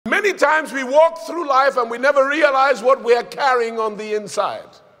many times we walk through life and we never realize what we are carrying on the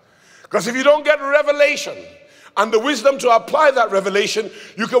inside. Because if you don't get revelation and the wisdom to apply that revelation,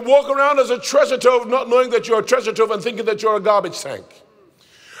 you can walk around as a treasure trove not knowing that you're a treasure trove and thinking that you're a garbage tank.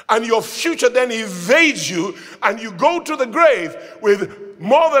 And your future then evades you, and you go to the grave with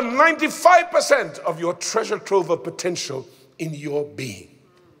more than 95% of your treasure trove of potential in your being.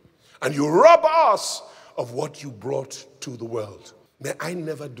 And you rob us of what you brought to the world. May I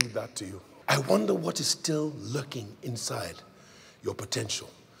never do that to you. I wonder what is still lurking inside your potential.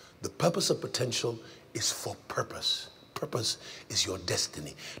 The purpose of potential is for purpose. Purpose is your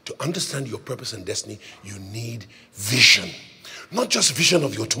destiny. To understand your purpose and destiny, you need vision. Not just vision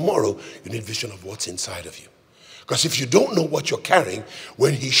of your tomorrow, you need vision of what's inside of you. Because if you don't know what you're carrying,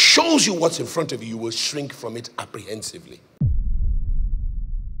 when he shows you what's in front of you, you will shrink from it apprehensively.